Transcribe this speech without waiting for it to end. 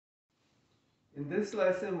In this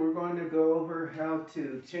lesson, we're going to go over how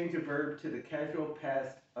to change a verb to the casual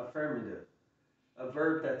past affirmative, a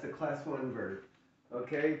verb that's a class 1 verb.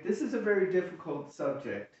 Okay, this is a very difficult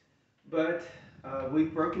subject, but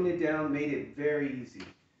we've broken it down, made it very easy.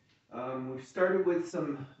 We've started with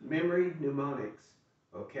some memory mnemonics.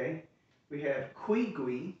 Okay, we have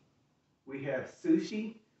kui, we have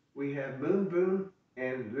sushi, we have moon boon,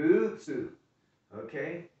 and rutsu.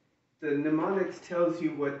 Okay, the mnemonics tells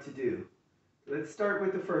you what to do. Let's start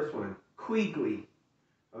with the first one, kui.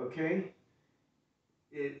 Okay,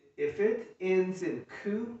 if it ends in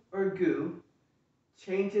ku or gu,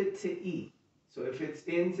 change it to e. So if it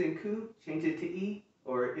ends in ku, change it to e,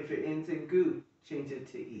 or if it ends in gu, change it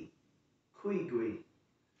to e. Kui.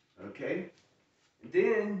 Okay,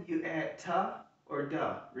 then you add ta or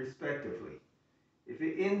da, respectively. If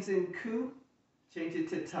it ends in ku, change it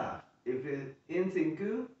to ta. If it ends in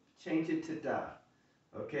gu, change it to da.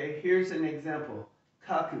 Okay, here's an example.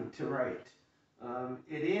 Kaku, to write.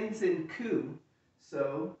 It ends in ku,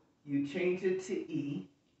 so you change it to e.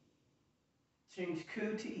 Change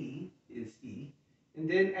ku to e is e. And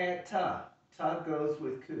then add ta. Ta goes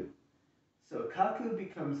with ku. So kaku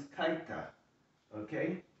becomes kaita.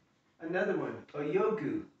 Okay? Another one,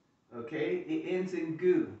 oyogu. Okay? It ends in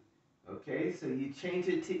gu. Okay? So you change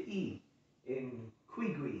it to e. In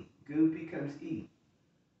kui, gu becomes e.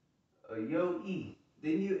 Oyo-e.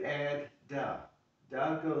 Then you add da.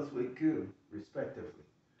 Da goes with gu, respectively.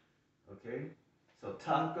 Okay? So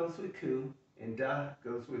ta goes with ku, and da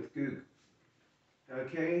goes with gu.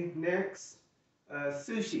 Okay, next,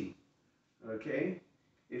 sushi. Okay?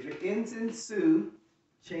 If it ends in su,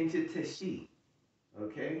 change it to shi.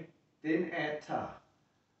 Okay? Then add ta.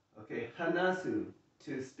 Okay, hanasu,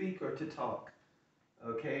 to speak or to talk.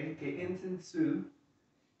 Okay? It ends in su,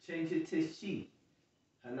 change it to shi.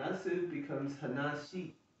 Hanasu becomes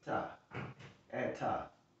hanashita. Add ta.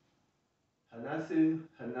 Hanasu,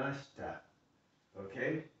 hanashita.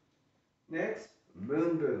 Okay? Next,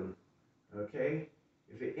 moon boon. Okay?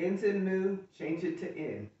 If it ends in mu, change it to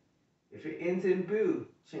in. If it ends in bu,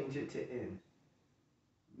 change it to in.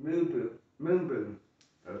 Moon boon.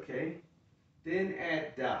 Okay? Then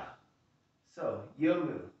add da. So,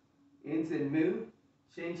 yomu. Ends in mu,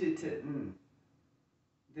 change it to n.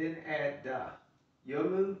 Then add da.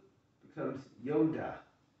 Yomu becomes yomda.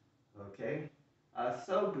 Okay?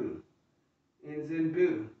 Asobu. Ends in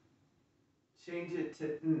bu. Change it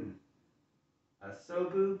to n.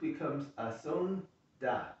 Asobu becomes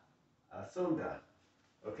asonda. Asonda.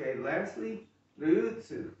 Okay, lastly,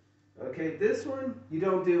 ryutsu. Okay, this one, you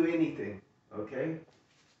don't do anything. Okay?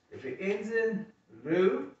 If it ends in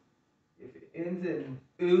ru, if it ends in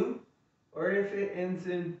u, or if it ends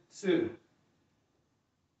in su.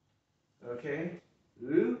 Okay?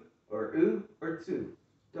 Ru, or u, or tsu.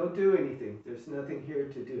 Don't do anything. There's nothing here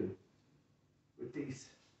to do with these.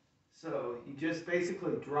 So, you just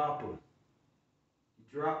basically drop them. You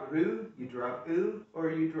drop ru, you drop u, or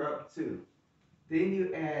you drop tsu. Then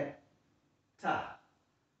you add ta.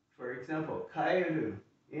 For example, kaeru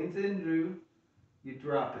ends in ru, you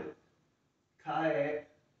drop it. Kae,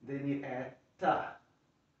 then you add ta.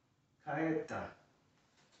 Kaeta.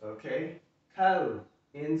 Okay? Kau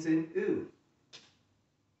ends in u.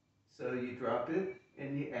 So you drop it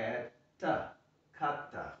and you add ta.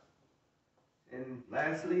 Kata. And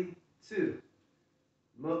lastly, tsu.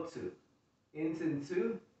 Motsu. Ends in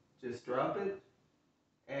tsu, just drop it.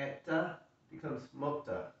 Add ta, becomes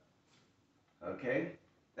mota. Okay?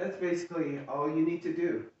 That's basically all you need to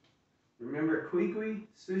do. Remember kui,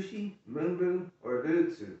 sushi, moonboon, or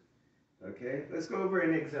rutsu. Okay, let's go over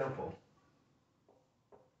an example.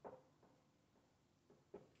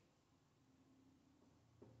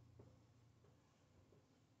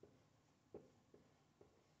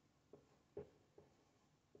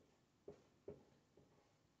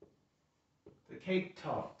 The cake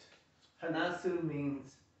talked. Hanasu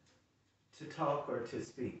means to talk or to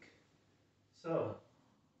speak. So,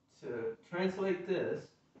 to translate this,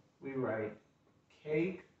 we write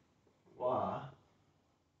cake wa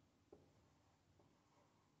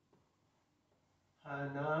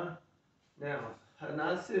hana. Now,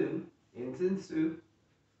 hanasu ends in su,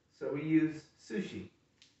 so we use sushi.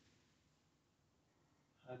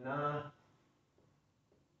 Hana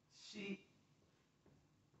shi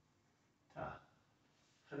ta.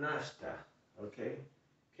 Hanashita. Okay?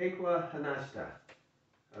 Cake wa hanashita.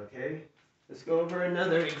 Okay? Let's go over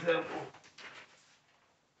another example.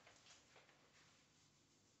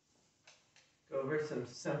 Go over some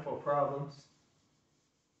simple problems.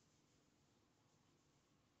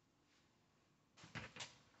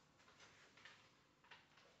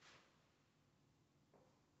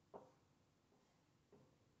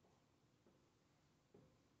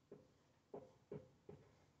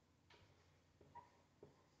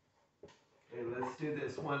 do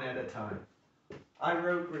this one at a time. I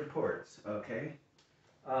wrote reports, okay?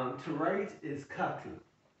 To write is kaku.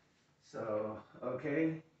 So,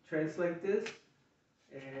 okay, translate this,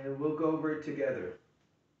 and we'll go over it together.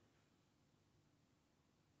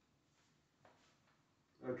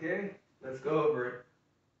 Okay, let's go over it.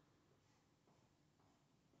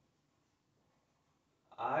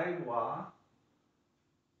 I wa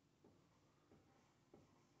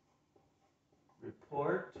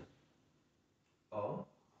report o,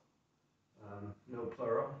 no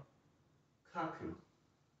plural, kaku.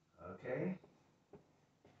 Okay,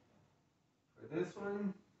 for this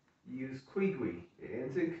one, use quigui. It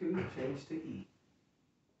ends in ku, change to e.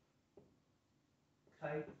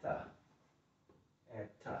 Kaita,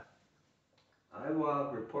 eta. I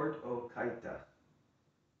wa report o kaita.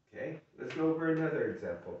 Okay, let's go over another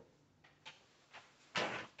example.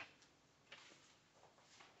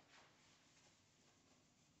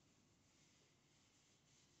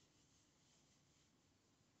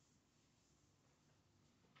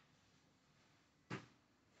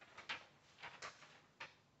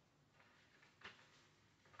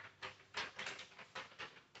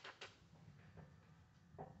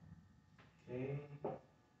 Okay.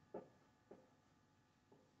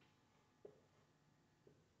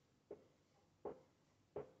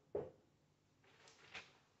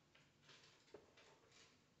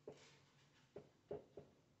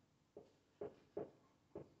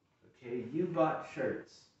 Okay, you bought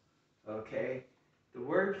shirts. Okay, the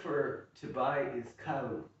word for to buy is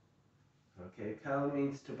kau. Okay, kau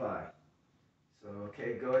means to buy. So,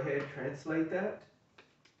 okay, go ahead, translate that.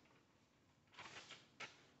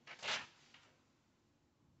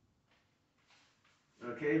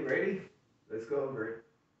 Okay, ready? Let's go over it.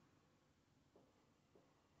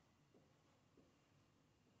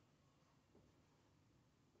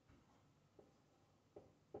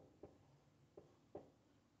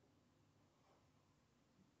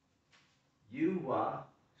 You wa,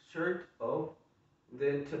 shirt o,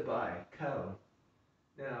 then to buy, kau.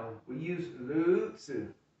 Now, we use lu tzu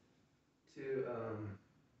to,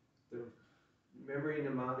 the memory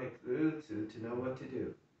mnemonic lu tzu to know what to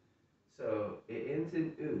do. So, it ends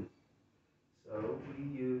in u. So, we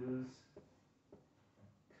use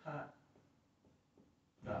ka,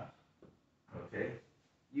 ta. Okay?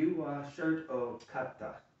 You wa shirt o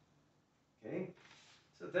kata. Okay?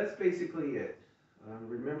 So that's basically it.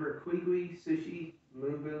 Remember Quigui, Sushi,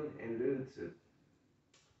 Moonboon, and Lutsu.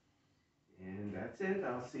 And that's it.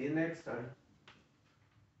 I'll see you next time.